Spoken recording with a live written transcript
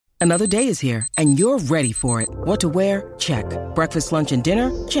Another day is here, and you're ready for it. What to wear? Check. Breakfast, lunch, and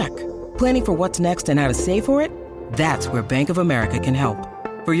dinner? Check. Planning for what's next and how to save for it? That's where Bank of America can help.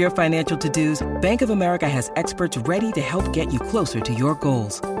 For your financial to-dos, Bank of America has experts ready to help get you closer to your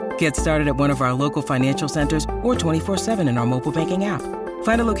goals. Get started at one of our local financial centers or 24/7 in our mobile banking app.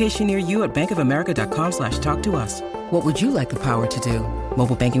 Find a location near you at bankofamerica.com/talktous. What would you like the power to do?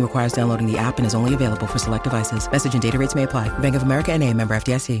 Mobile banking requires downloading the app and is only available for select devices. Message and data rates may apply. Bank of America N.A., member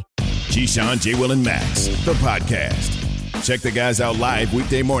FDIC. Keyshawn, J. Will, and Max, the podcast. Check the guys out live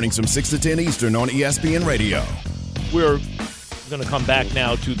weekday mornings from 6 to 10 Eastern on ESPN Radio. We're going to come back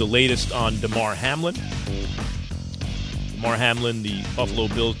now to the latest on Damar Hamlin. Damar Hamlin, the Buffalo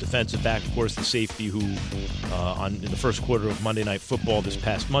Bills defensive back, of course, the safety who, in the first quarter of Monday Night Football this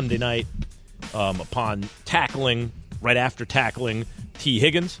past Monday night, upon tackling, right after tackling T.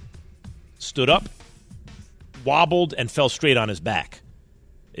 Higgins, stood up, wobbled, and fell straight on his back.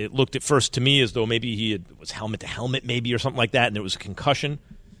 It looked at first to me as though maybe was helmet to helmet maybe or something like that, and there was a concussion.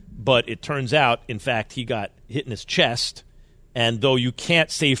 But it turns out, in fact, he got hit in his chest. And though you can't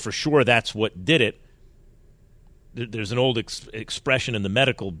say for sure that's what did it, there's an old expression in the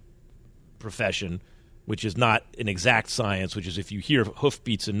medical profession, which is not an exact science, which is if you hear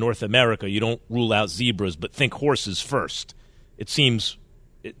hoofbeats in North America, you don't rule out zebras, but think horses first. It seems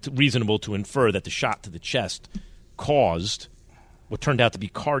reasonable to infer that the shot to the chest caused what turned out to be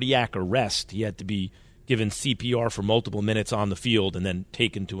cardiac arrest. He had to be given CPR for multiple minutes on the field and then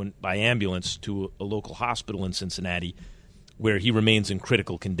taken by ambulance to a local hospital in Cincinnati, where he remains in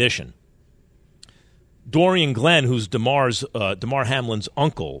critical condition. Dorian Glenn, who's Damar Hamlin's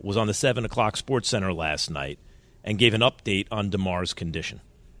uncle, was on the 7 o'clock Sports Center last night and gave an update on Damar's condition.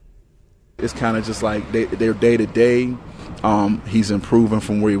 It's kind of just like they're day to day. He's improving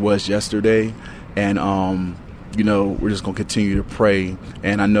from where he was yesterday, and we're just going to continue to pray.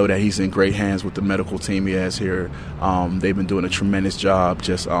 And I know that he's in great hands with the medical team he has here. They've been doing a tremendous job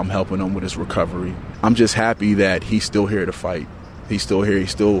just helping him with his recovery. I'm just happy that he's still here to fight. He's still here. He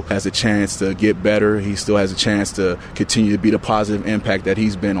still has a chance to get better. He still has a chance to continue to be the positive impact that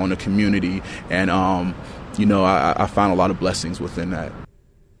he's been on the community. And, I found a lot of blessings within that.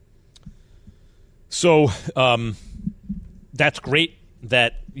 So that's great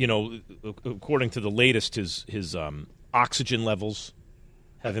that, according to the latest, his oxygen levels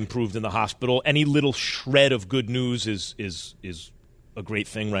have improved in the hospital. Any little shred of good news is a great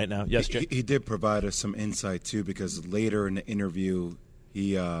thing right now. Yes, Jay? He did provide us some insight, too, because later in the interview,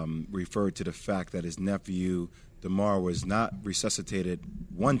 he referred to the fact that his nephew, Damar, was not resuscitated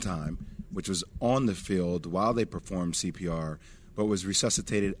one time, which was on the field while they performed CPR, but was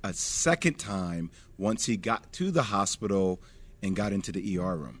resuscitated a second time once he got to the hospital and got into the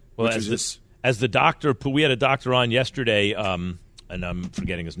ER room. Well, as the doctor, we had a doctor on yesterday, and I'm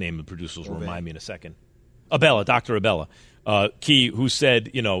forgetting his name. The producers will remind me in a second. Dr. Abella. Key, who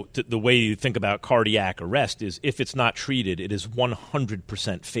said, the way you think about cardiac arrest is if it's not treated, it is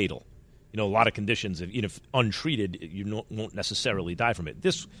 100% fatal. A lot of conditions, if untreated, you won't necessarily die from it.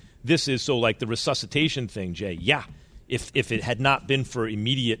 This is so like the resuscitation thing, Jay. Yeah, if it had not been for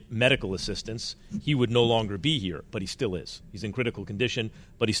immediate medical assistance, he would no longer be here, but he still is. He's in critical condition,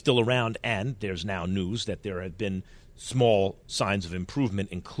 but he's still around, and there's now news that there have been small signs of improvement,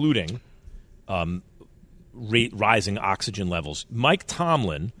 including rising oxygen levels. Mike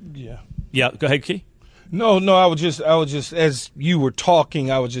Tomlin. Yeah. Go ahead, Key. No. I was just as you were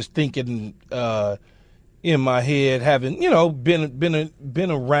talking, I was just thinking in my head, having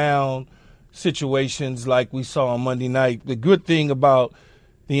been around situations like we saw on Monday night. The good thing about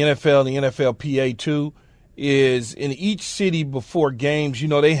the NFL, the NFLPA too, is in each city before games,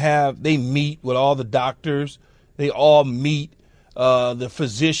 they meet with all the doctors. They all meet. The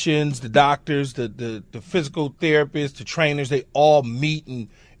physicians, the doctors, the physical therapists, the trainers, they all meet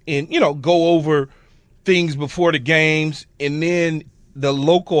and go over things before the games. And then the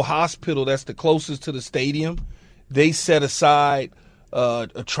local hospital that's the closest to the stadium, they set aside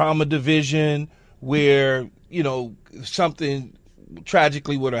a trauma division where, if something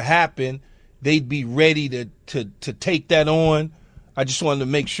tragically were to happen, they'd be ready to take that on. I just wanted to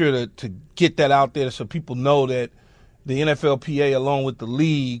make sure to get that out there so people know that the NFLPA, along with the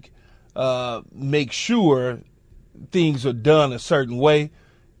league, make sure things are done a certain way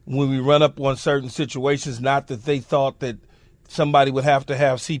when we run up on certain situations. Not that they thought that somebody would have to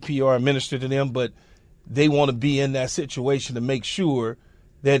have CPR administered to them, but they want to be in that situation to make sure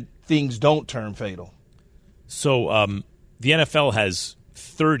that things don't turn fatal. So the NFL has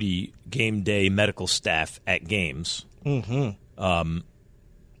 30 game day medical staff at games. Mm-hmm.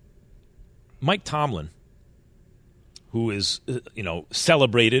 Mike Tomlin, who is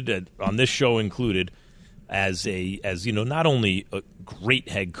celebrated on this show included as not only a great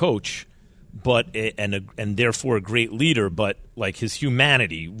head coach, but and therefore a great leader, but like his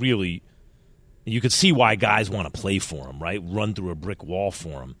humanity really, you could see why guys want to play for him, right? Run through a brick wall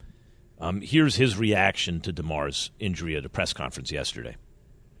for him. Here's his reaction to DeMar's injury at a press conference yesterday.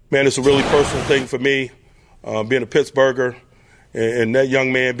 Man, it's a really personal thing for me, being a Pittsburgher, and that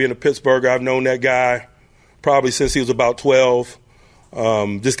young man being a Pittsburgher. I've known that guy probably since he was about 12.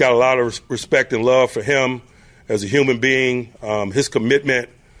 Just got a lot of respect and love for him as a human being, his commitment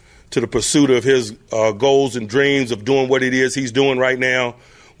to the pursuit of his goals and dreams of doing what it is he's doing right now,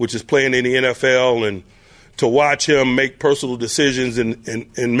 which is playing in the NFL, and to watch him make personal decisions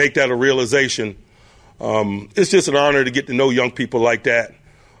and make that a realization. It's just an honor to get to know young people like that.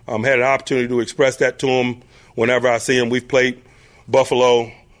 Had an opportunity to express that to him whenever I see him. We've played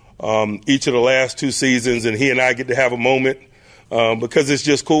Buffalo each of the last 2 seasons, and he and I get to have a moment because it's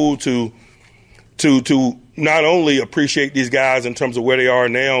just cool to not only appreciate these guys in terms of where they are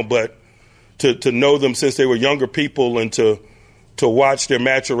now, but to know them since they were younger people, and to watch their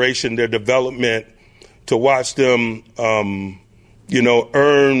maturation, their development, to watch them, earn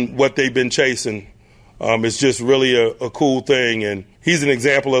what they've been chasing. It's just really a cool thing, and he's an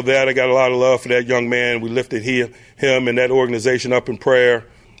example of that. I got a lot of love for that young man. We lifted him and that organization up in prayer.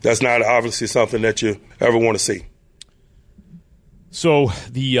 That's not obviously something that you ever want to see. So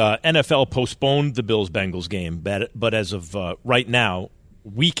the NFL postponed the Bills-Bengals game, but as of right now,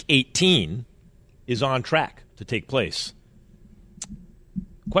 Week 18 is on track to take place.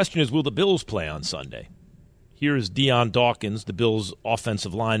 Question is, will the Bills play on Sunday? Here is Deion Dawkins, the Bills'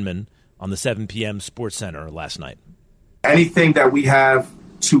 offensive lineman, on the 7 p.m. Sports Center last night. Anything that we have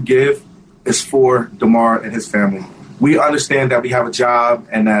to give is for DeMar and his family. We understand that we have a job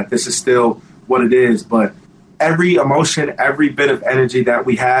and that this is still what it is, but every emotion, every bit of energy that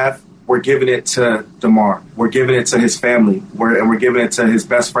we have, we're giving it to DeMar. We're giving it to his family. And we're giving it to his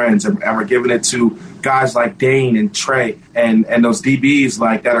best friends. And we're giving it to guys like Dane and Trey and those DBs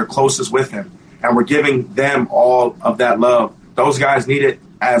like that are closest with him. And we're giving them all of that love. Those guys need it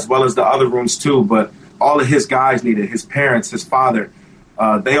as well as the other rooms too. But all of his guys need it. His parents, his father,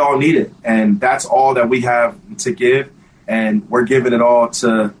 they all need it. And that's all that we have to give. And we're giving it all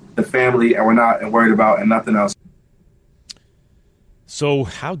to the family, and we're not worried about and nothing else. So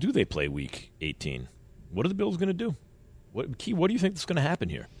how do they play Week 18? What are the Bills going to do? What do you think is going to happen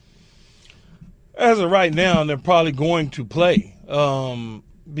here? As of right now, they're probably going to play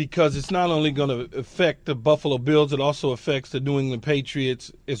because it's not only going to affect the Buffalo Bills, it also affects the New England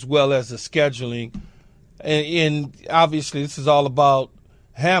Patriots as well as the scheduling. And obviously this is all about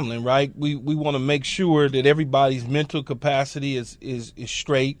Hamlin, right? We want to make sure that everybody's mental capacity is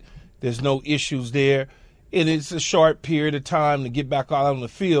straight. There's no issues there. And it's a short period of time to get back out on the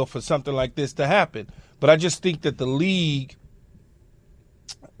field for something like this to happen. But I just think that the league,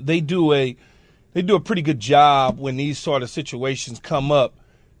 they do a pretty good job when these sort of situations come up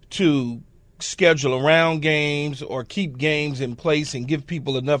to schedule around games or keep games in place and give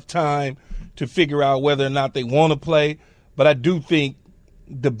people enough time to figure out whether or not they want to play. But I do think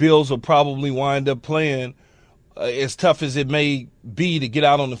the Bills will probably wind up playing as tough as it may be to get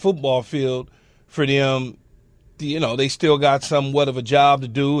out on the football field for them. They still got somewhat of a job to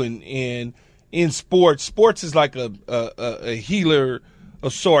do. And in sports is like a healer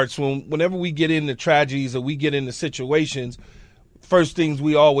of sorts. Whenever we get into tragedies or we get into situations, first things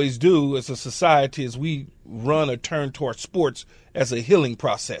we always do as a society is we run or turn towards sports as a healing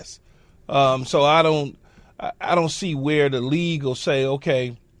process. So I don't see where the league will say,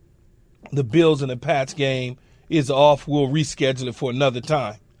 okay, the Bills and the Pats game is off. We'll reschedule it for another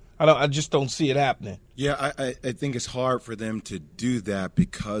time. I just don't see it happening. Yeah, I think it's hard for them to do that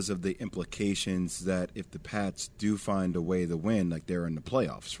because of the implications that if the Pats do find a way to win, like they're in the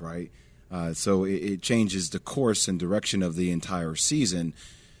playoffs, right? So it changes the course and direction of the entire season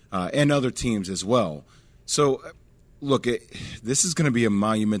and other teams as well. So, look, this is going to be a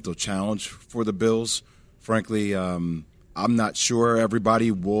monumental challenge for the Bills. Frankly, I'm not sure everybody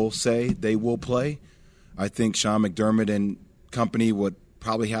will say they will play. I think Sean McDermott and company would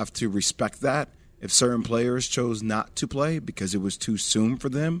probably have to respect that if certain players chose not to play because it was too soon for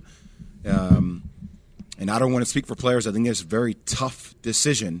them. And I don't want to speak for players. I think it's a very tough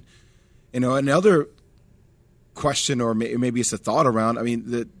decision. Another question, or maybe it's a thought around,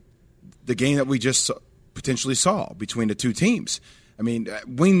 the game that we just potentially saw between the two teams.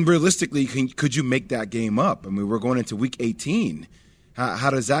 When realistically could you make that game up? We're going into Week 18.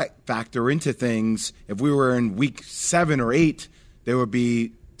 How does that factor into things? If we were in Week 7 or 8, there would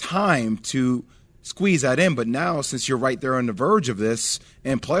be time to squeeze that in. But now, since you're right there on the verge of this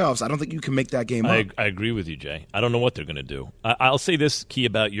and playoffs, I don't think you can make that game up. I agree with you, Jay. I don't know what they're going to do. I'll say this, Key,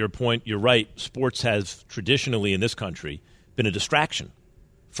 about your point. You're right. Sports has traditionally in this country been a distraction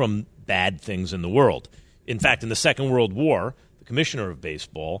from bad things in the world. In fact, in the Second World War, the commissioner of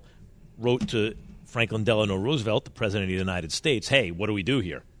baseball wrote to Franklin Delano Roosevelt, the president of the United States, hey, what do we do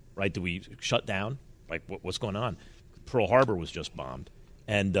here? Right? Do we shut down? Like, what's going on? Pearl Harbor was just bombed.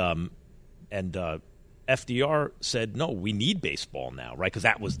 And FDR said, no, we need baseball now, right? Because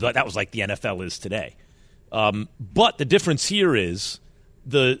that was like the NFL is today. But the difference here is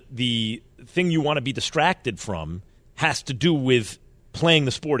the thing you want to be distracted from has to do with playing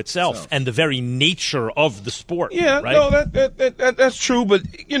the sport itself and the very nature of the sport. Yeah, right? no, that's true. But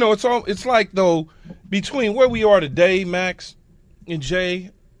it's like though between where we are today, Max and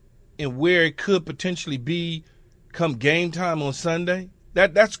Jay, and where it could potentially be come game time on Sunday.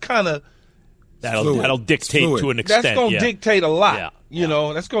 That's kind of that'll dictate to an extent. That's going to dictate a lot. Yeah. You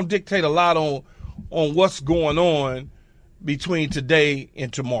know, that's going to dictate a lot on what's going on between today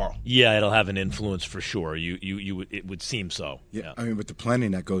and tomorrow. Yeah, it'll have an influence for sure. It would seem so. Yeah, I mean, but the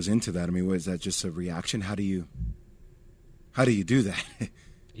planning that goes into that. I mean, was that just a reaction? How do you do that?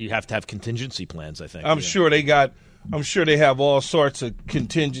 You have to have contingency plans, I think. I'm sure they have all sorts of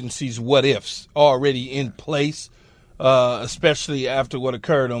contingencies, what ifs already in place, especially after what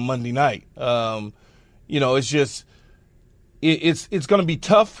occurred on Monday night. It's just it's going to be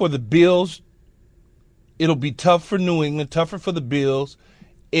tough for the Bills. It'll be tough for New England, tougher for the Bills.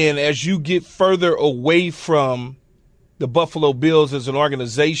 And as you get further away from the Buffalo Bills as an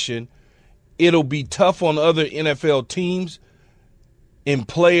organization, it'll be tough on other NFL teams and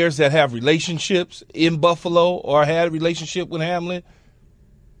players that have relationships in Buffalo or had a relationship with Hamlin.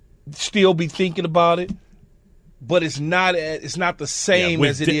 Still be thinking about it. But it's not the same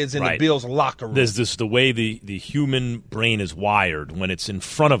as it is in the Bills' locker room. There's the way the human brain is wired when it's in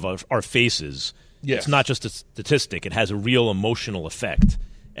front of our faces. Yes. It's not just a statistic. It has a real emotional effect.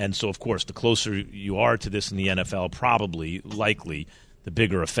 And so, of course, the closer you are to this in the NFL, likely, the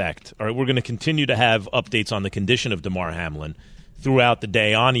bigger effect. All right, we're going to continue to have updates on the condition of Damar Hamlin throughout the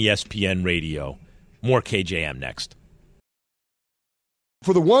day on ESPN Radio. More KJM next.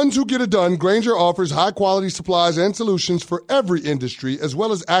 For the ones who get it done, Grainger offers high-quality supplies and solutions for every industry, as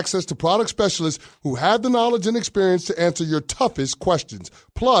well as access to product specialists who have the knowledge and experience to answer your toughest questions.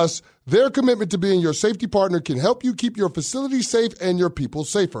 Plus, their commitment to being your safety partner can help you keep your facility safe and your people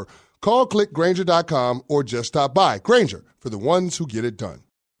safer. Call, click Grainger.com, or just stop by. Grainger, for the ones who get it done.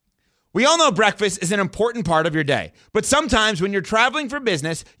 We all know breakfast is an important part of your day, but sometimes when you're traveling for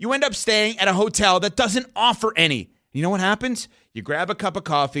business, you end up staying at a hotel that doesn't offer any. You know what happens? You grab a cup of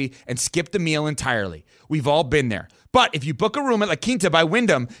coffee and skip the meal entirely. We've all been there. But if you book a room at La Quinta by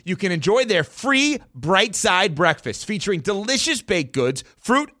Wyndham, you can enjoy their free Bright Side breakfast featuring delicious baked goods,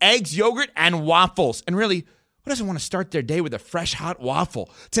 fruit, eggs, yogurt, and waffles. And really, who doesn't want to start their day with a fresh, hot waffle?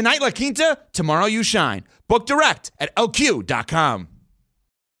 Tonight, La Quinta, tomorrow you shine. Book direct at lq.com.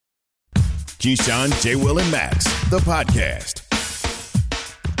 Keyshawn, J. Will, and Max, the podcast.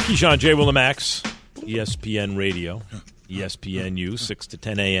 Keyshawn, J. Will, and Max, ESPN Radio. ESPNU, 6 to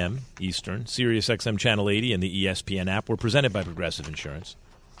 10 a.m. Eastern, Sirius XM Channel 80, and the ESPN app. We're presented by Progressive Insurance.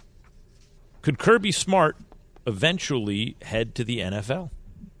 Could Kirby Smart eventually head to the NFL?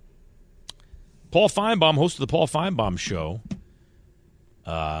 Paul Feinbaum, host of the Paul Feinbaum Show,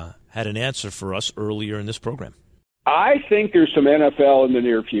 had an answer for us earlier in this program. I think there's some NFL in the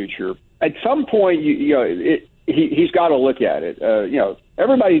near future. At some point, he's got to look at it.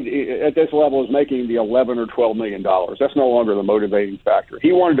 Everybody at this level is making the $11 or $12 million. That's no longer the motivating factor.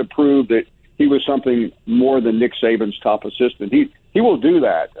 He wanted to prove that he was something more than Nick Saban's top assistant. He will do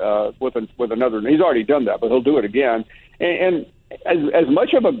that with another. He's already done that, but he'll do it again. And as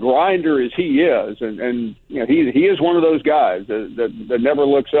much of a grinder as he is, and he is one of those guys that never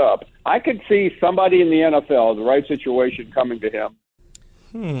looks up. I could see somebody in the NFL, the right situation, coming to him.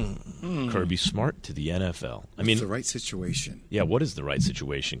 Kirby Smart to the NFL. I mean, the right situation. Yeah, what is the right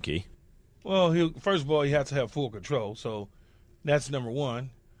situation, Key? Well, first of all, he has to have full control, so that's number one.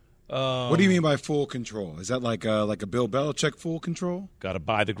 What do you mean by full control? Is that like a Bill Belichick full control? Got to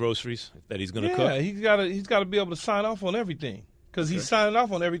buy the groceries that he's going to cook? Yeah, he's got to be able to sign off on everything because he's signing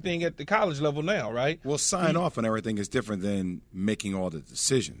off on everything at the college level now, right? Well, sign off on everything is different than making all the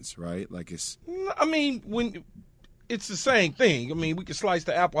decisions, right? Like it's. I mean, when. It's the same thing. I mean, we can slice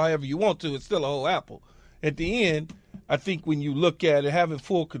the apple however you want to. It's still a whole apple. At the end, I think when you look at it, having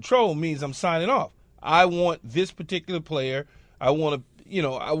full control means I'm signing off. I want this particular player. I want you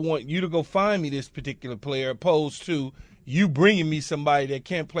to go find me this particular player, opposed to you bringing me somebody that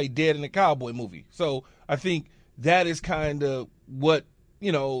can't play dead in a cowboy movie. So I think that is kind of what,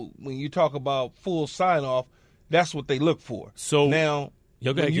 when you talk about full sign-off, that's what they look for. So now,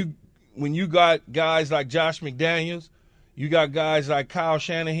 when you got guys like Josh McDaniels, you got guys like Kyle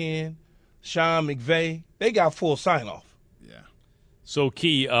Shanahan, Sean McVay, they got full sign-off. Yeah. So,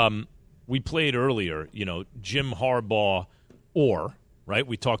 Key, we played earlier, Jim Harbaugh right?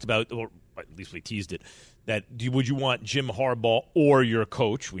 We talked about, or at least we teased it, that would you want Jim Harbaugh or your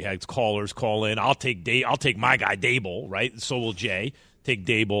coach? We had callers call in. I'll take my guy Daboll, right? So will Jay. Take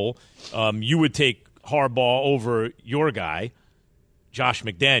Daboll. You would take Harbaugh over your guy, Josh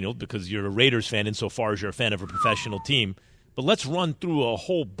McDaniel, because you're a Raiders fan insofar as you're a fan of a professional team. But let's run through a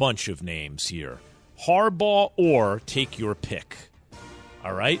whole bunch of names here. Harbaugh or take your pick.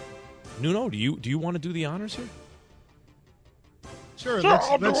 All right? Nuno, do you want to do the honors here? Sure,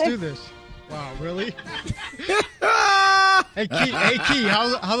 let's do this. Wow, really? Hey, Key,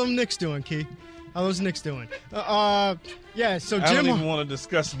 how them Knicks doing, Key? How those Knicks doing? Yeah, so Jim... I don't even want to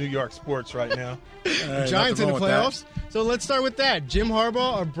discuss New York sports right now. Giants in the playoffs. So let's start with that. Jim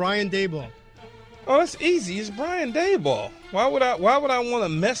Harbaugh or Brian Daboll? Oh, it's easy. It's Brian Daboll. Why would I want to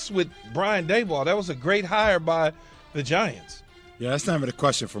mess with Brian Daboll? That was a great hire by the Giants. Yeah, that's not even a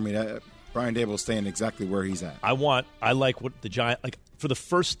question for me. Brian Daboll's staying exactly where he's at. I like what the Giants like. For the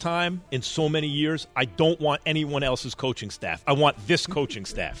first time in so many years, I don't want anyone else's coaching staff. I want this coaching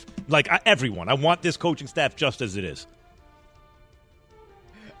staff. Everyone. I want this coaching staff just as it is.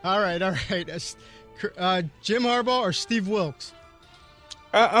 All right. Jim Harbaugh or Steve Wilkes?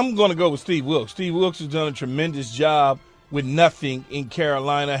 I'm going to go with Steve Wilkes. Steve Wilkes has done a tremendous job with nothing in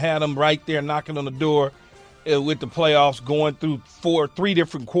Carolina. Had them right there knocking on the door with the playoffs, going through three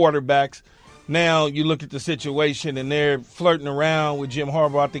different quarterbacks. Now you look at the situation and they're flirting around with Jim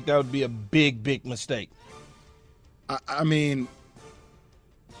Harbaugh. I think that would be a big, big mistake. I mean,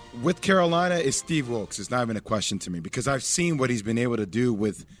 with Carolina, it's Steve Wilkes. It's not even a question to me because I've seen what he's been able to do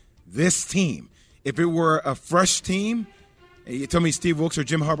with this team. If it were a fresh team, you tell me Steve Wilkes or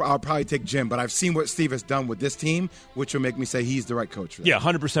Jim Harbaugh, I'll probably take Jim. But I've seen what Steve has done with this team, which will make me say he's the right coach for that. Yeah,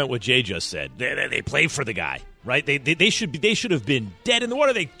 100% what Jay just said. They play for the guy, right? They should have been dead in the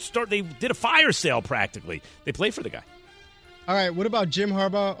water. They did a fire sale practically. They play for the guy. All right, what about Jim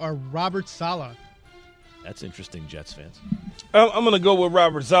Harbaugh or Robert Saleh? That's interesting, Jets fans. I'm going to go with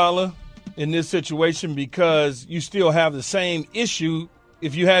Robert Saleh in this situation because you still have the same issue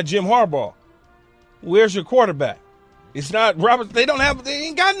if you had Jim Harbaugh. Where's your quarterback? It's not Robert. They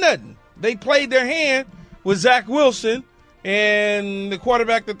ain't got nothing. They played their hand with Zach Wilson, and the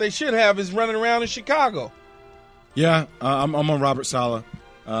quarterback that they should have is running around in Chicago. Yeah, I'm on Robert Saleh.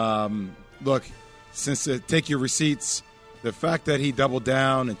 Look, since take your receipts, the fact that he doubled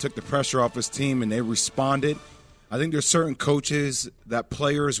down and took the pressure off his team and they responded, I think there's certain coaches that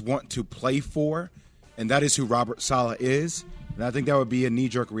players want to play for, and that is who Robert Saleh is. And I think that would be a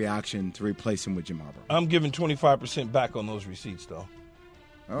knee-jerk reaction to replace him with Jim Harbaugh. I'm giving 25% back on those receipts, though.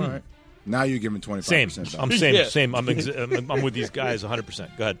 All right. Now you're giving 25% back. I'm same. I'm with these guys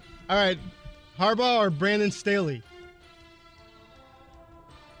 100%. Go ahead. All right. Harbaugh or Brandon Staley?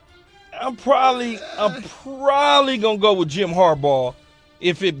 I'm probably going to go with Jim Harbaugh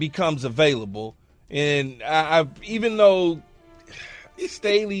if it becomes available. And even though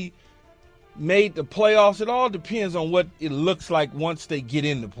Staley made the playoffs, it all depends on what it looks like once they get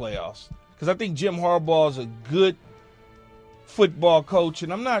in the playoffs. Because I think Jim Harbaugh is a good football coach,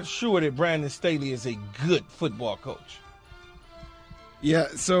 and I'm not sure that Brandon Staley is a good football coach. Yeah,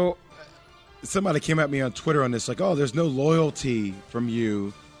 so somebody came at me on Twitter on this, like, oh, there's no loyalty from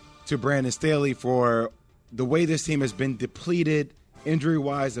you to Brandon Staley for the way this team has been depleted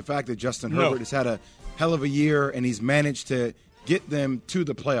injury-wise, the fact that Justin Herbert has had a hell of a year and he's managed to get them to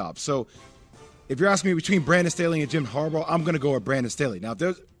the playoffs. So if you're asking me between Brandon Staley and Jim Harbaugh, I'm going to go with Brandon Staley. Now, if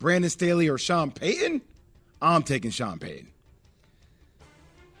there's Brandon Staley or Sean Payton, I'm taking Sean Payton.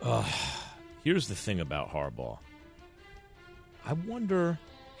 Here's the thing about Harbaugh. I wonder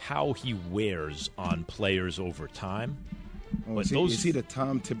how he wears on players over time. Oh, is he the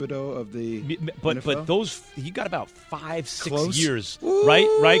Tom Thibodeau of the NFL? But those he got about 5-6 years,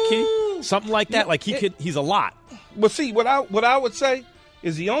 right, Key? Something like that. Like he's a lot. But see, what I would say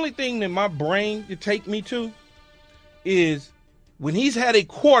is the only thing that my brain could take me to is when he's had a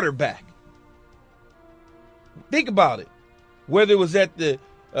quarterback. Think about it. Whether it was at the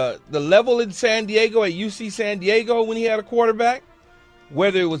level in San Diego, at UC San Diego when he had a quarterback,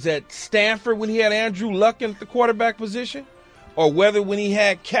 whether it was at Stanford when he had Andrew Luck at the quarterback position, or whether when he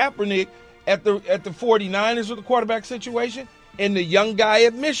had Kaepernick at the 49ers with the quarterback situation, and the young guy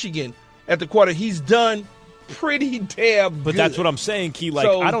at Michigan at the quarter. He's done pretty damn good. But that's what I'm saying, Key. Like,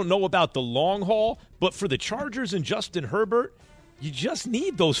 I don't know about the long haul, but for the Chargers and Justin Herbert, you just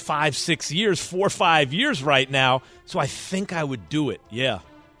need those 5-6 years, 4 or 5 years right now. So I think I would do it. Yeah.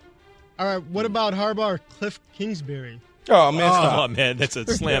 All right. What about Harbaugh or Cliff Kingsbury? Oh, man. Oh, man. That's a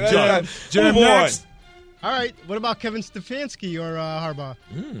slam dunk. Move on. All right. What about Kevin Stefanski or Harbaugh?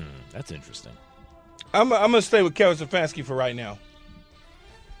 That's interesting. I'm going to stay with Kevin Stefanski for right now.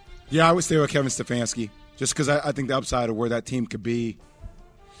 Yeah, I would stay with Kevin Stefanski just because I think the upside of where that team could be.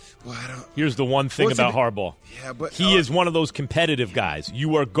 Well, Here's the one thing about Harbaugh. Yeah, but he is one of those competitive guys.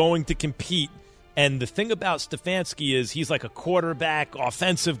 You are going to compete. And the thing about Stefanski is he's like a quarterback,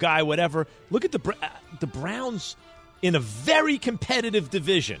 offensive guy, whatever. Look at the Browns in a very competitive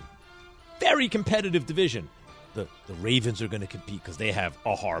division. Very competitive division. The Ravens are going to compete because they have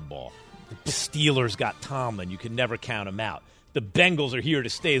a Harbaugh. The Steelers got Tomlin. You can never count them out. The Bengals are here to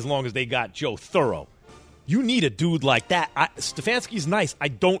stay as long as they got Joe Burrow. You need a dude like that. Stefanski's nice. I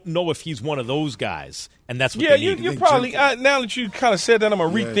don't know if he's one of those guys, and that's what they need. You're probably now that you kind of said that, I'm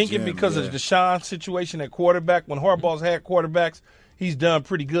going to rethink it because of the Deshaun situation at quarterback. When Harbaugh's had quarterbacks, he's done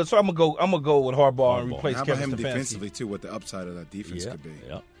pretty good. So I'm gonna go with Harbaugh and replace Kevin Stefanski. How about him defensively too? What the upside of that defense could be?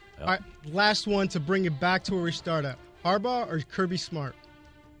 All right, last one to bring it back to where we start at: Harbaugh or Kirby Smart?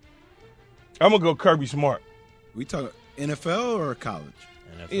 I'm gonna go Kirby Smart. We talk NFL or college?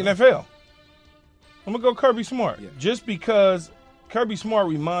 NFL. I'm going to go Kirby Smart just because Kirby Smart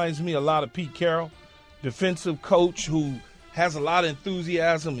reminds me a lot of Pete Carroll, defensive coach who has a lot of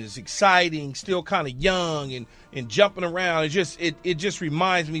enthusiasm, is exciting, still kind of young and jumping around. It just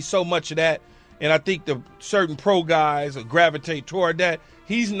reminds me so much of that, and I think the certain pro guys gravitate toward that.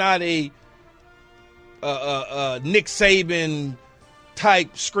 He's not a Nick Saban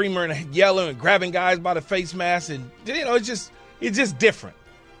type screamer and yelling and grabbing guys by the face mask, and it's just different.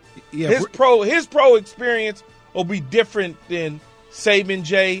 Yeah, his pro experience will be different than Saban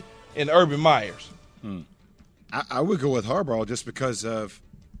J and Urban Meyer's. I would go with Harbaugh just because of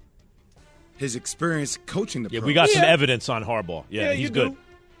his experience coaching the pros. We got some evidence on Harbaugh. Yeah, he's good.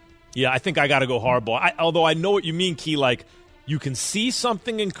 Yeah, I think I got to go Harbaugh. Although I know what you mean, Key. Like, you can see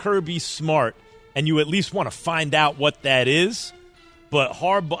something in Kirby Smart, and you at least want to find out what that is. But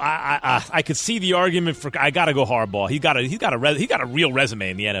Harbaugh, I could see the argument for I got to go Harbaugh. He got a real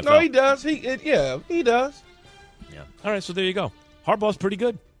resume in the NFL. No, he does. He does. Yeah. All right, so there you go. Harbaugh's pretty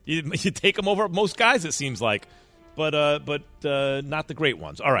good. You take him over most guys, it seems like, but not the great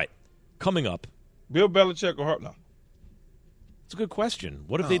ones. All right, coming up, Bill Belichick or Harbaugh? It's a good question.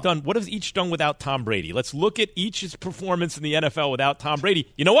 What have they done? What have each done without Tom Brady? Let's look at each's performance in the NFL without Tom Brady.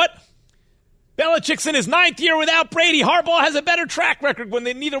 You know what? Belichick's in his 9th year without Brady. Harbaugh has a better track record when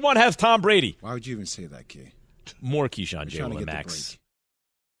neither one has Tom Brady. Why would you even say that, Key? More Keyshawn, J. Will, and Max.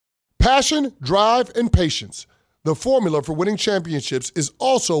 Passion, drive, and patience. The formula for winning championships is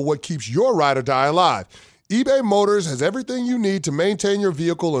also what keeps your ride or die alive. eBay Motors has everything you need to maintain your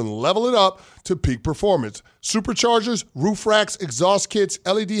vehicle and level it up to peak performance. Superchargers, roof racks, exhaust kits,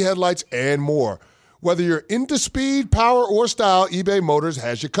 LED headlights, and more. Whether you're into speed, power, or style, eBay Motors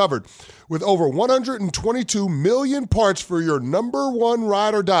has you covered. With over 122 million parts for your number one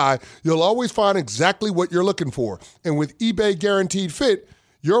ride or die, you'll always find exactly what you're looking for. And with eBay Guaranteed Fit,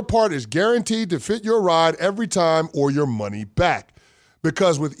 your part is guaranteed to fit your ride every time or your money back.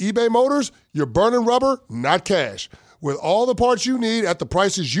 Because with eBay Motors, you're burning rubber, not cash. With all the parts you need at the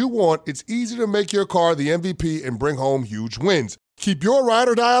prices you want, it's easy to make your car the MVP and bring home huge wins. Keep your ride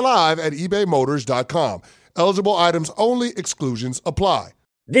or die alive at ebaymotors.com. Eligible items only. Exclusions apply.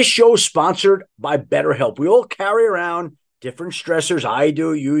 This show is sponsored by BetterHelp. We all carry around different stressors. I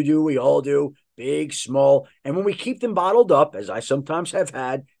do, you do, we all do, big, small. And when we keep them bottled up, as I sometimes have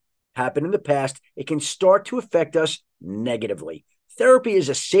had happen in the past, it can start to affect us negatively. Therapy is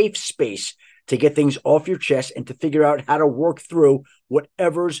a safe space to get things off your chest and to figure out how to work through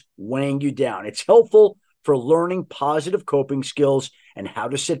whatever's weighing you down. It's helpful for learning positive coping skills and how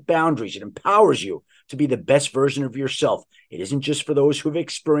to set boundaries. It empowers you to be the best version of yourself. It isn't just for those who've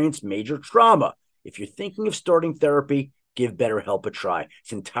experienced major trauma. If you're thinking of starting therapy, give BetterHelp a try.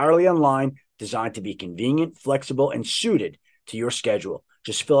 It's entirely online, designed to be convenient, flexible, and suited to your schedule.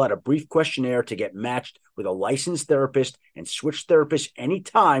 Just fill out a brief questionnaire to get matched with a licensed therapist and switch therapists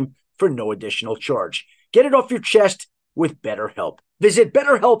anytime for no additional charge. Get it off your chest with BetterHelp. Visit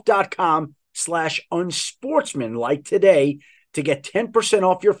BetterHelp.com/unsportsmanlike today to get 10%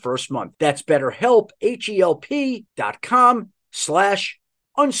 off your first month. That's BetterHelp,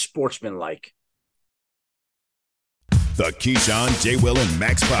 HELP.com/unsportsmanlike. The Keyshawn, J. Will, and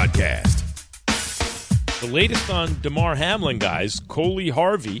Max podcast. The latest on DeMar Hamlin, guys. Coley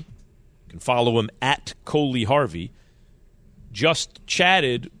Harvey can follow him at Coley Harvey, just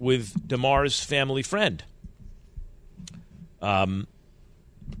chatted with DeMar's family friend.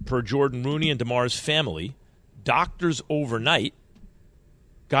 Per Jordan Rooney and DeMar's family, doctors overnight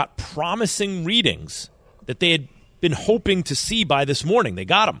got promising readings that they had been hoping to see by this morning. They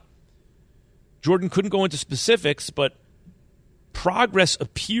got them. Jordan couldn't go into specifics, but progress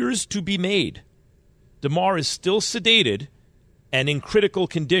appears to be made. DeMar is still sedated and in critical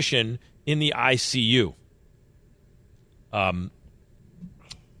condition in the ICU. Now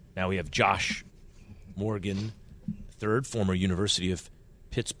we have Josh Morgan III, former University of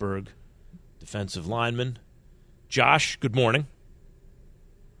Pittsburgh defensive lineman. Josh, good morning.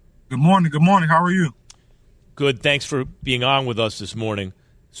 Good morning. Good morning. How are you? Good. Thanks for being on with us this morning.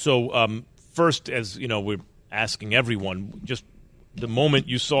 So, first, as you know, we're asking everyone, just the moment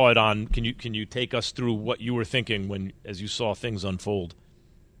you saw it on, can you take us through what you were thinking as you saw things unfold?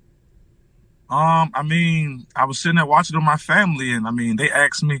 I was sitting there watching with my family, and they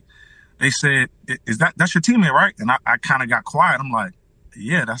asked me, they said, that's your teammate, right? And I kind of got quiet. I'm like,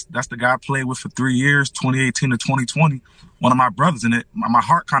 yeah, that's the guy I played with for 3 years, 2018 to 2020, one of my brothers. And my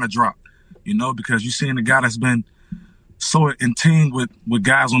heart kind of dropped, because you're seeing the guy that's been so in tune with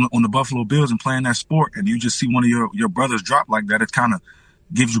guys on the Buffalo Bills and playing that sport, and you just see one of your brothers drop like that, it kind of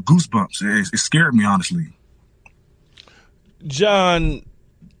gives you goosebumps. It scared me, honestly. John,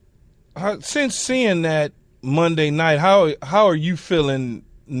 since seeing that Monday night, how are you feeling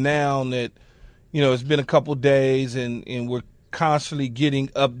now that, it's been a couple days and we're constantly getting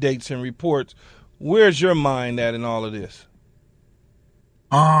updates and reports? Where's your mind at in all of this?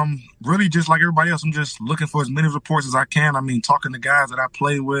 Really just like everybody else, I'm just looking for as many reports as I can. Talking to guys that I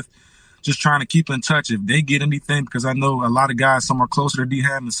play with, just trying to keep in touch if they get anything, because I know a lot of guys, some are closer to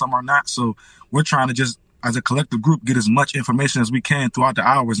D-Ham and some are not. So we're trying to just, as a collective group, get as much information as we can throughout the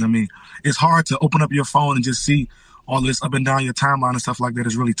hours. It's hard to open up your phone and just see all this up and down your timeline and stuff like that.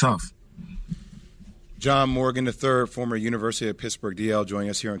 Is really tough. John Morgan III, former University of Pittsburgh DL, joining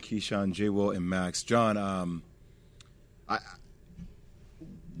us here on Keyshawn, J. Will, and Max. John,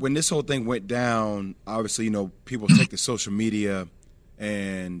 when this whole thing went down, obviously, people take to social media,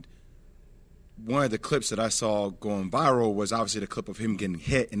 and one of the clips that I saw going viral was obviously the clip of him getting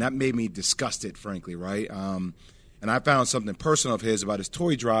hit, and that made me disgusted, frankly, right? And I found something personal of his about his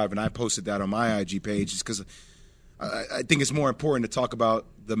toy drive, and I posted that on my IG page just because I think it's more important to talk about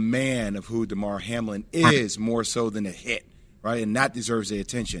the man of who Damar Hamlin is more so than a hit, right? And that deserves the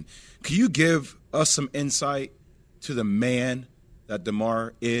attention. Can you give us some insight to the man that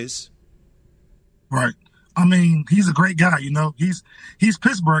Damar is? Right. He's a great guy, He's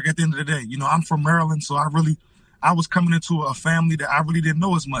Pittsburgh at the end of the day. I'm from Maryland, so I was coming into a family that I really didn't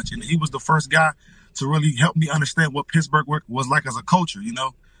know as much, and he was the first guy to really help me understand what Pittsburgh was like as a culture,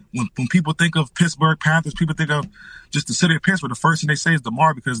 When people think of Pittsburgh Panthers, people think of just the city of Pittsburgh. The first thing they say is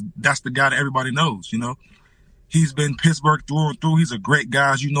Damar, because that's the guy that everybody knows, He's been Pittsburgh through and through. He's a great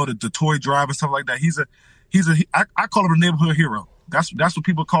guy, the toy drive and stuff like that. I call him a neighborhood hero. That's what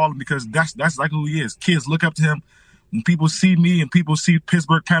people call him, because that's like who he is. Kids look up to him. When people see me and people see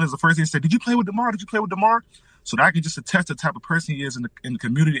Pittsburgh Panthers, the first thing they say, "Did you play with Damar? Did you play with Damar?" So that I can just attest the type of person he is in the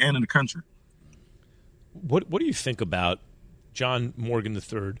community and in the country. What do you think about John Morgan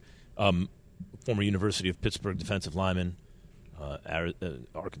III, former University of Pittsburgh defensive lineman,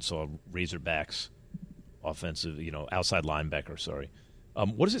 Arkansas Razorbacks offensive, outside linebacker, sorry.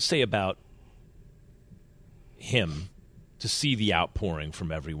 What does it say about him to see the outpouring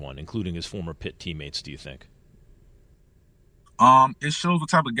from everyone, including his former Pitt teammates, do you think? It shows what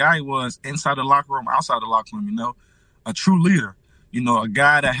type of guy he was inside the locker room, outside the locker room, a true leader, a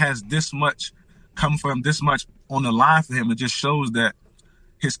guy that has this much coming for him, this much on the line for him. It just shows that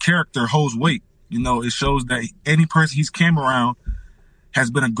his character holds weight. It shows that any person he's came around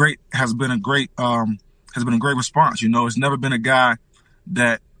has been a great response. It's never been a guy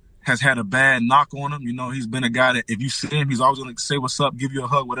that has had a bad knock on him. He's been a guy that if you see him, he's always going to say what's up, give you a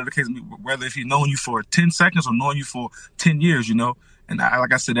hug, whatever the case may be, whether if he's known you for 10 seconds or known you for 10 years, And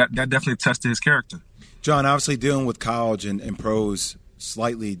like I said, that definitely attests to his character. John, obviously dealing with college and pros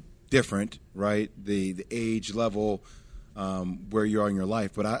slightly different, right? The age level where you are in your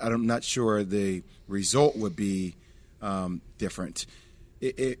life, but I'm not sure the result would be different.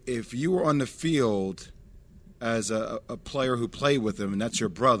 If you were on the field as a player who played with him, and that's your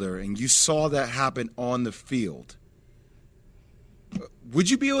brother, and you saw that happen on the field, would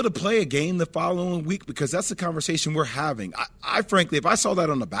you be able to play a game the following week? Because that's the conversation we're having. I frankly, if I saw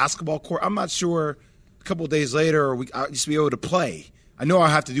that on the basketball court, I'm not sure a couple of days later I'd just be able to play. I know I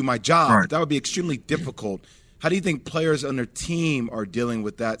have to do my job, but that would be extremely difficult How do you think players on their team are dealing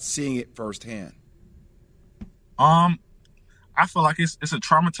with that, seeing it firsthand? I feel like it's a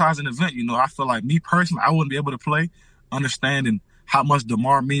traumatizing event. I feel like me personally, I wouldn't be able to play, understanding how much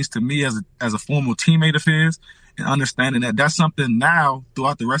DeMar means to me as a former teammate of his, and understanding that that's something now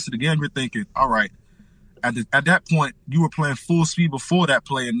throughout the rest of the game you're thinking, all right, at that point you were playing full speed before that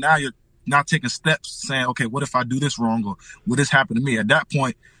play, and now you're not taking steps saying, okay, what if I do this wrong, or will this happen to me? At that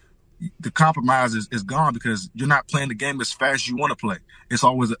point, the compromise is gone because you're not playing the game as fast as you want to play. It's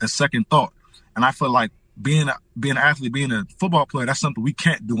always a second thought. And I feel like being an athlete, being a football player, that's something we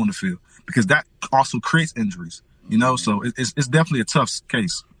can't do on the field because that also creates injuries, So it's definitely a tough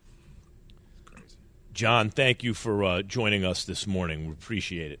case. John, thank you for joining us this morning. We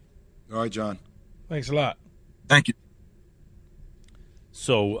appreciate it. All right, John. Thanks a lot. Thank you.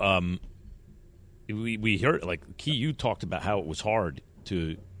 So we heard, Key, you talked about how it was hard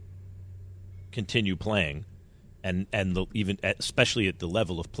to continue playing and even especially at the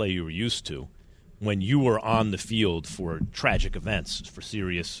level of play you were used to when you were on the field for tragic events, for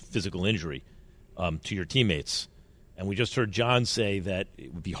serious physical injury to your teammates. And we just heard John say that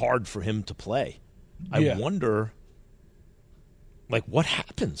it would be hard for him to play. I wonder, what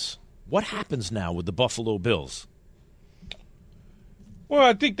happens? What happens now with the Buffalo Bills? Well,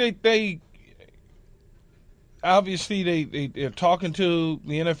 I think they obviously they're talking to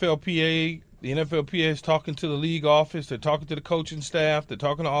the NFLPA. The NFLPA is talking to the league office. They're talking to the coaching staff. They're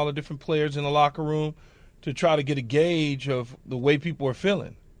talking to all the different players in the locker room to try to get a gauge of the way people are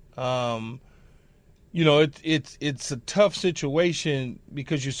feeling. It's a tough situation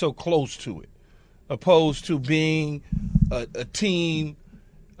because you're so close to it, opposed to being a team,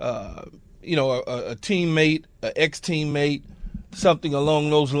 a teammate, an ex-teammate, something along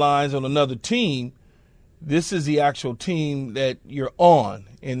those lines on another team. This is the actual team that you're on,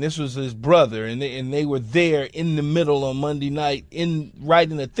 and this was his brother, and they were there in the middle on Monday night, right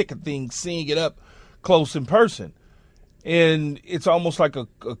in the thick of things, seeing it up close in person. And it's almost like a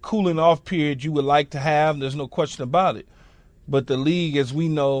cooling off period you would like to have. There's no question about it. But the league, as we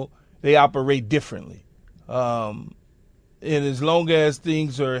know, they operate differently. And as long as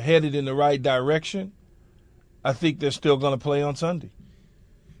things are headed in the right direction, I think they're still going to play on Sunday.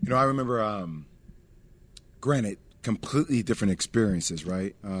 I remember, granted, completely different experiences,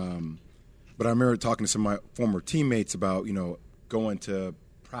 right? But I remember talking to some of my former teammates about, going to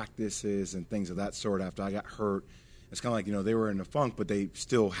practices and things of that sort after I got hurt. It's kind of like, they were in a funk, but they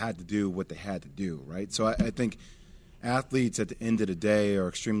still had to do what they had to do, right? So I think athletes at the end of the day are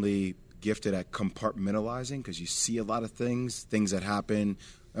extremely gifted at compartmentalizing because you see a lot of things that happen.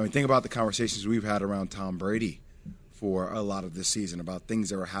 I mean, think about the conversations we've had around Tom Brady for a lot of this season about things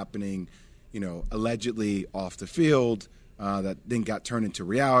that were happening, allegedly off the field that then got turned into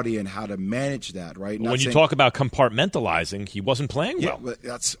reality and how to manage that, right? When you talk about compartmentalizing, he wasn't playing well. But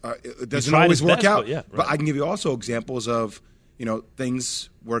that's it doesn't always work out. But, but I can give you also examples of things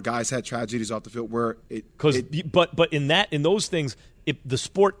where guys had tragedies off the field where but in those things, the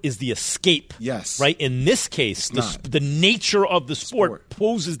sport is the escape. Yes. Right? In this case, the nature of the sport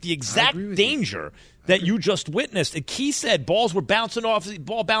poses the exact danger that you just witnessed. And Key said ball bounced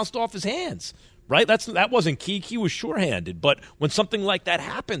off his hands. Right? That wasn't Key. Key was sure-handed. But when something like that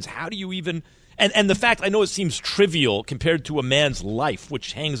happens, how do you even – and the fact, I know it seems trivial compared to a man's life,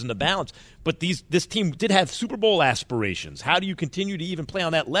 which hangs in the balance, but this team did have Super Bowl aspirations. How do you continue to even play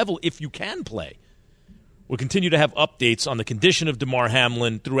on that level if you can play? We'll continue to have updates on the condition of Damar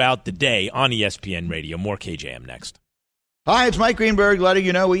Hamlin throughout the day on ESPN Radio. More KJM next. Hi, it's Mike Greenberg letting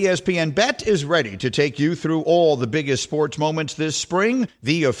you know ESPN Bet is ready to take you through all the biggest sports moments this spring.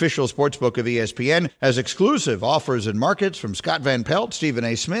 The official sportsbook of ESPN has exclusive offers and markets from Scott Van Pelt, Stephen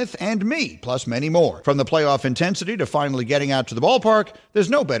A. Smith, and me, plus many more. From the playoff intensity to finally getting out to the ballpark,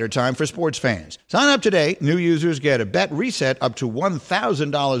 there's no better time for sports fans. Sign up today. New users get a bet reset up to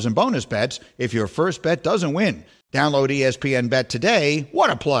 $1,000 in bonus bets if your first bet doesn't win. Download ESPN Bet today.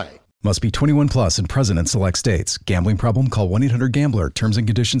 What a play. Must be 21 plus and present in select states. Gambling problem? Call 1-800-GAMBLER. Terms and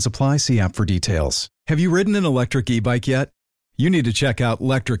conditions apply. See app for details. Have you ridden an electric e-bike yet? You need to check out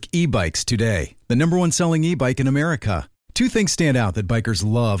Electric E-Bikes today, the #1 selling e-bike in America. Two things stand out that bikers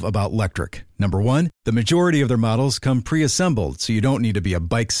love about Electric. Number one, the majority of their models come pre-assembled, so you don't need to be a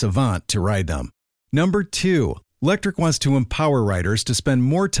bike savant to ride them. Number two, Electric wants to empower riders to spend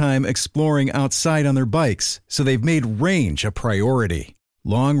more time exploring outside on their bikes, so they've made range a priority.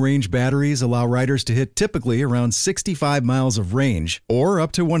 Long-range batteries allow riders to hit typically around 65 miles of range or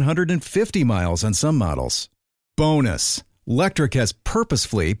up to 150 miles on some models. Bonus, Electric has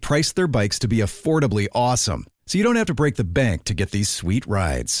purposefully priced their bikes to be affordably awesome, so you don't have to break the bank to get these sweet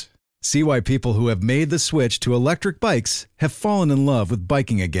rides. See why people who have made the switch to electric bikes have fallen in love with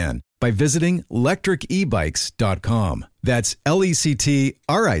biking again by visiting lectricebikes.com. That's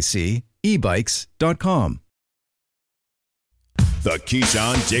LECTRIC ebikes.com. The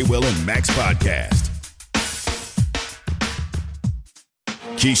Keyshawn, J. Will, and Max Podcast.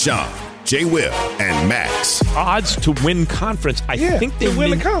 Keyshawn, J. Will, and Max. Odds to win conference. I think they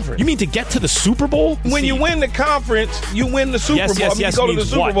win the conference. You mean to get to the Super Bowl? When you win the conference, you win the Super Bowl. Yes, you go to the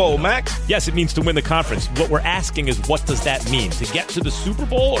Super Bowl, Max. Yes, it means to win the conference. What we're asking is, what does that mean? To get to the Super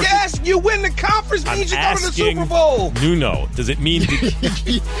Bowl? Or yes, you win the conference means you go to the Super Bowl. No. Does it mean to...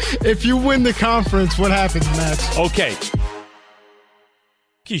 If you win the conference, what happens, Max? Okay.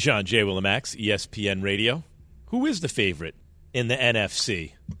 Keyshawn, J. Will, and Max, ESPN Radio. Who is the favorite in the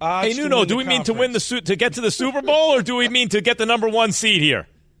NFC? Hey, Nuno, do we mean to win to get to the Super Bowl, or do we mean to get the number one seed here?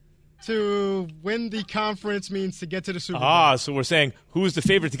 To win the conference means to get to the Super Bowl. So we're saying who's the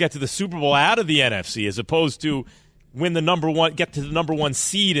favorite to get to the Super Bowl out of the NFC, as opposed to win the get to the number one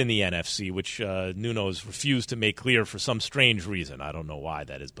seed in the NFC, which Nuno has refused to make clear for some strange reason. I don't know why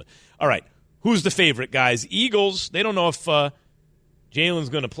that is, but all right, who's the favorite, guys? Eagles. They don't know if Jalen's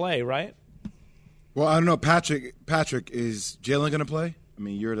going to play, right? Well, I don't know. Patrick, is Jalen going to play? I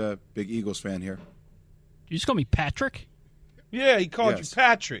mean, you're the big Eagles fan here. You just call me Patrick? Yeah, he called you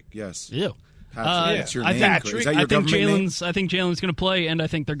Patrick. Yes. Ew. Patrick, that's your name. Is that your Jalen's going to play, and I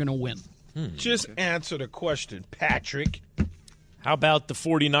think they're going to win. Just answer the question, Patrick. How about the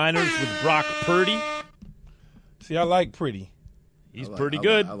 49ers with Brock Purdy? See, I like Purdy. He's pretty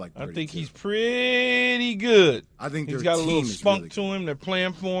good. I think he's pretty good. I think he's got a little spunk to him. They're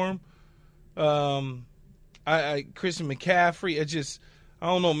playing for him. Christian McCaffrey. I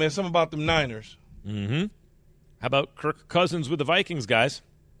don't know, man. Something about them Niners. Mm-hmm. How about Kirk Cousins with the Vikings, guys?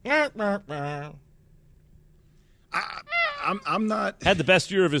 I'm not. Had the best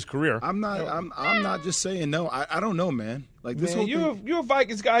year of his career. I'm not just saying no. I don't know, man. Like this whole thing. You're a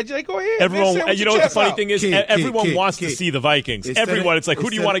Vikings guy, Jay. Go ahead. Everyone, man, you know what the funny thing is? Everyone wants to see the Vikings. Everyone, it's like,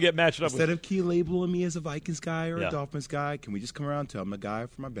 who do you want to get matched up with? Instead of Key labeling me as a Vikings guy or a Dolphins guy, can we just come around and tell him a guy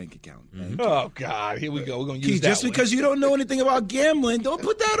for my bank account? Mm-hmm. Oh God, here we go. We're gonna use Key, that. Just because you don't know anything about gambling, don't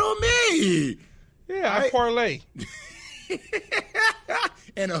put that on me. Yeah, I parlay.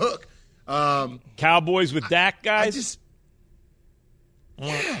 And a hook. Cowboys with Dak, guys.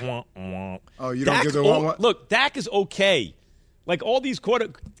 Oh, you don't Dak's give the one. Look, Dak is okay. Like all these the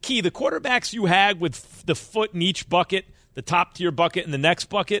quarterbacks you had with the foot in each bucket, the top tier bucket and the next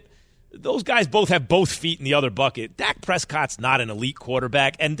bucket, those guys both have both feet in the other bucket. Dak Prescott's not an elite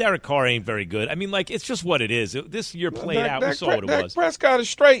quarterback, and Derek Carr ain't very good. I mean, like, it's just what it is. This year played out. We saw what it was. Dak Prescott is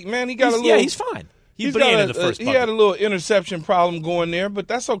straight, man. He got a little. Yeah, he's fine. He had a little interception problem going there, but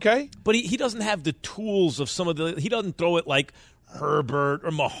that's okay. But he doesn't have the tools of some of the. He doesn't throw it like Herbert or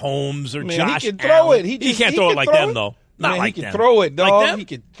Mahomes or Josh He can Allen. throw it. He can't throw it like them, though. Not like he them. can throw it, dog. Like them? He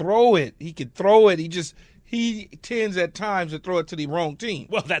can throw it. He can throw it. He tends at times to throw it to the wrong team.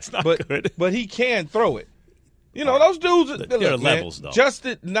 Well, that's not good. But he can throw it. You know, those dudes. There are levels, though.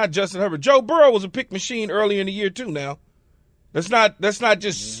 Not Justin Herbert. Joe Burrow was a pick machine earlier in the year too. Now, let's not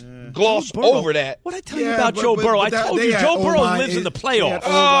just gloss over that. What I tell you about Joe Burrow? I told you Joe Burrow lives in the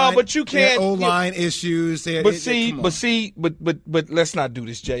playoffs. But you can't. O-line issues. But let's not do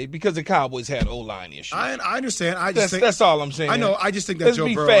this, Jay, because the Cowboys had O-line issues. I understand. That's all I'm saying. I know. I just think that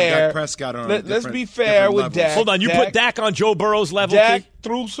Joe Burrow and Dak Prescott are on Let's be fair with Dak. Hold on, you put Dak on Joe Burrow's level. Dak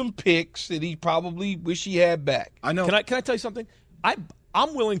threw some picks that he probably wish he had back. I know. Can I tell you something?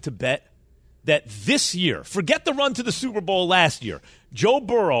 I'm willing to bet that this year, forget the run to the Super Bowl last year, Joe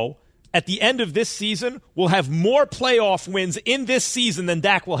Burrow at the end of this season will have more playoff wins in this season than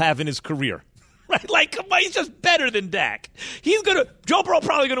Dak will have in his career. Right? Like, come on, he's just better than Dak. Joe Burrow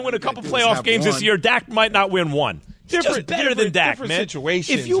probably going to win a couple playoff games this year. Dak might not win one. He's just better than Dak, man.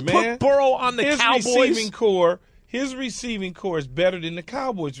 Situations, if you put Burrow on the Cowboys, his receiving core is better than the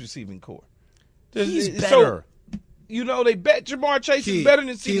Cowboys' receiving core. He's better. So, they bet Jamar Chase is better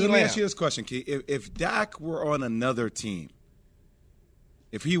than CeeDee Lamb. Let me ask you this question, Key. If Dak were on another team,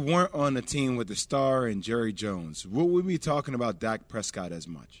 if he weren't on a team with the Star and Jerry Jones, would we be talking about Dak Prescott as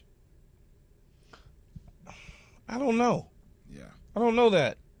much? I don't know. Yeah. I don't know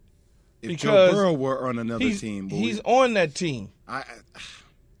that. If Joe Burrow were on another team. He's on that team.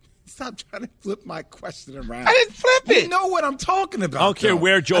 Stop trying to flip my question around. I didn't flip it. You know what I'm talking about. I don't care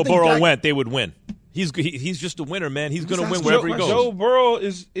where Joe Burrow went, they would win. He's just a winner, man. He's going to win wherever he goes. Joe Burrow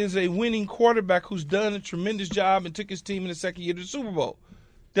is a winning quarterback who's done a tremendous job and took his team in the second year to the Super Bowl.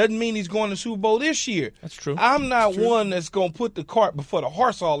 Doesn't mean he's going to the Super Bowl this year. That's true. I'm not one that's going to put the cart before the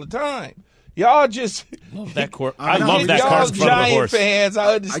horse all the time. Y'all just love that court. I love that y'all cart in front of the Giant horse. fans.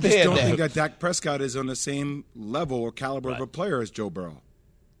 I understand I just don't that. think that Dak Prescott is on the same level or caliber of a player as Joe Burrow.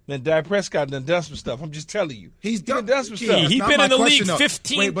 Man, Dak Prescott done some stuff. I'm just telling you. He's done some He's stuff. been in the league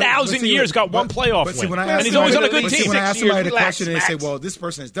 15,000 years, got one playoff win. And he's always on a good team. When I ask somebody the question and they say, well, this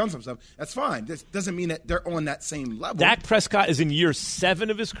person has done some stuff, that's fine. This doesn't mean that they're on that same level. Dak Prescott is in year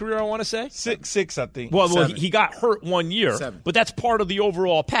 7 of his career, I want to say. Six, I think. Well, he got hurt 1 year, 7. but that's part of the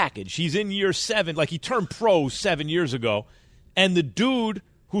overall package. He's in year 7. Like, he turned pro 7 years ago. And the dude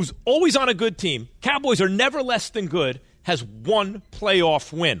who's always on a good team, Cowboys are never less than good, has one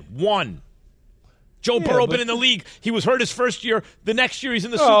playoff win. One. Joe Burrow been in the league. He was hurt his first year. The next year he's in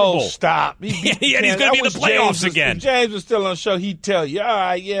the Super Bowl. Oh, stop. And he's going to be in the playoffs again. If James was still on the show, he'd tell you, all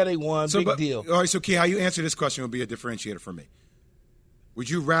right, yeah, they won. Big deal. All right, so, Key, how you answer this question will be a differentiator for me. Would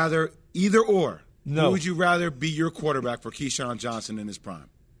you rather either or? No. Who would you rather be your quarterback for Keyshawn Johnson in his prime?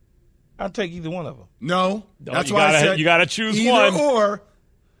 I'll take either one of them. No. That's why I said you got to choose either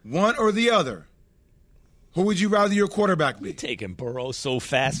one or the other. Who would you rather your quarterback be? You're taking Burrow so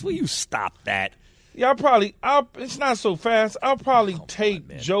fast. Will you stop that? Yeah, it's not so fast. I'll probably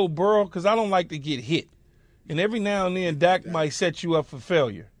take Joe Burrow because I don't like to get hit. And every now and then, Dak might set you up for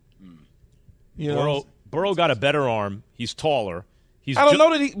failure. You know? Burrow got a better arm. He's taller. I don't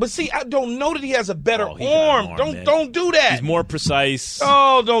know that he has a better arm. Don't do that. He's more precise.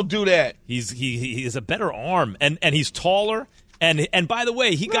 Oh, don't do that. He has a better arm, and he's taller. And by the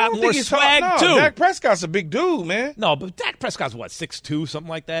way, he got more swag too. Dak Prescott's a big dude, man. No, but Dak Prescott's what, 6'2", something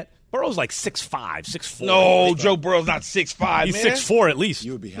like that. Burrow's like 6'5", 6'4". No, Joe Burrow's not 6'5", He's man. 6'4" at least.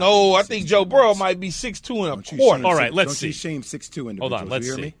 You would be happy. No, I think Joe Burrow might be 6'2" and a quarter. All right, let's see. Don't you shame 6'2" individuals. Hold on, let's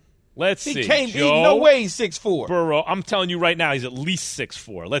you hear see. me? Let's see. He can't be. Joe No way he's 6'4". Burrow, I'm telling you right now, he's at least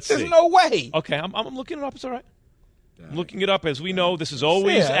 6'4". Let's see. There's no way. Okay, I'm looking it up. It's all right. I'm looking it up. As we know, this is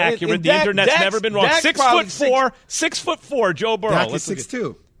always accurate. And the internet's never been wrong. Dak's 6'4", Joe Burrow. Dak is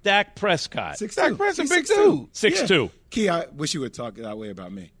 6'2". Dak Prescott. 6'2". Dak Prescott's a big dude. 6'2". Key, I wish you would talk that way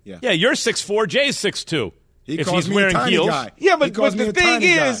about me. Yeah. Yeah, you're 6'4", Jay's 6'2". He calls me a tiny guy. Yeah, but the thing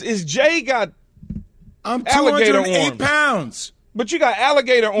is Jay got I'm alligator 208 arms. pounds. But you got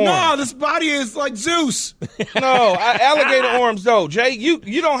alligator arms. No, this body is like Zeus. No, alligator arms though, Jay. You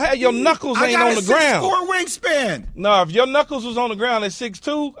don't have your knuckles ain't on the ground. I got a 6'4" wingspan. No, if your knuckles was on the ground at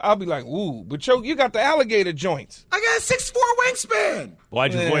 6'2", I'll be like, ooh. But you got the alligator joints. I got a 6'4" wingspan.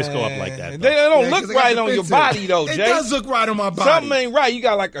 Why'd your voice go up like that? They don't look right on your body though, Jay. It does look right on my body. Something ain't right. You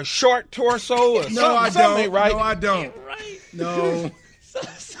got like a short torso or something. No, I don't. Something ain't right. No, I don't. No.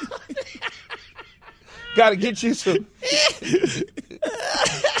 Gotta get you some.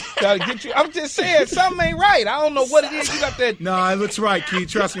 Gotta get you. I'm just saying, something ain't right. I don't know what it is. You got that. No, it looks right, Keith.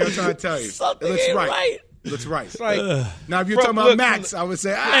 Trust me, I'm trying to tell you. Something it looks ain't right. right. It looks right. It's like, now, if you're talking about Max, I would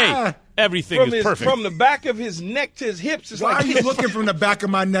say, Hey, everything is perfect. From the back of his neck to his hips, it's why like are you looking from the back of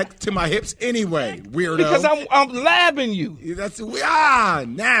my neck to my hips anyway, weirdo? Because I'm labbing you. That's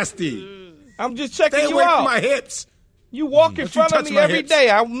nasty. I'm just checking Stay you away out. from my hips. You walk in front of me every day.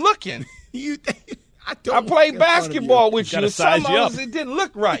 I'm looking. I played basketball with you. Size you up. It didn't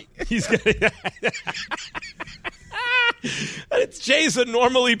look right. He's gonna. Jay's a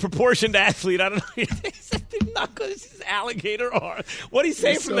normally proportioned athlete. I don't know. He said the knuckles, his alligator arm. What did he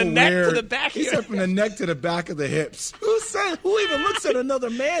say from the neck to the back? He said from the neck to the back of the hips. Who even looks at another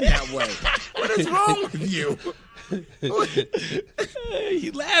man that way? What is wrong with you?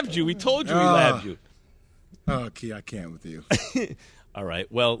 He labbed you. We told you he labbed you. Oh, Key, I can't with you. All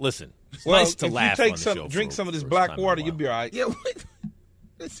right. Well, listen. It's Well, nice to if laugh you take on the some, show drink for some of this first black time in a water, while. you'll be all right. Yeah, what?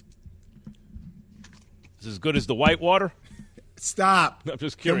 Is as good as the white water? Stop. I'm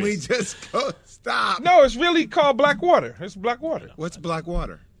just Can curious. we just go? Stop. No, it's really called black water. It's black water. What's black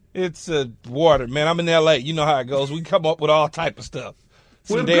water? It's water, man. I'm in L.A. You know how it goes. We come up with all type of stuff.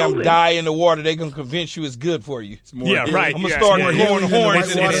 Some damn dye in the water, they going to convince you it's good for you. Yeah, right. I'm going to start growing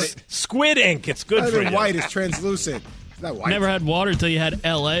horns in it. Squid ink. It's good for you. White is translucent. It's not white. Never had water until you had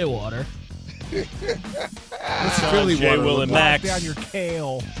L.A. water. It's Philly Jay, water. Will, and Max. Down your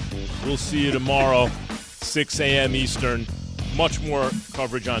kale. We'll see you tomorrow, 6 a.m. Eastern. Much more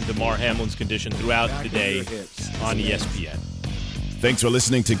coverage on DeMar Hamlin's condition throughout the day on ESPN. Thanks for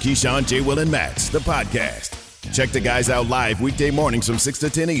listening to Keyshawn, J. Will, and Max, the podcast. Check the guys out live weekday mornings from 6 to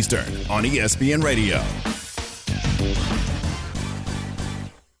 10 Eastern on ESPN Radio.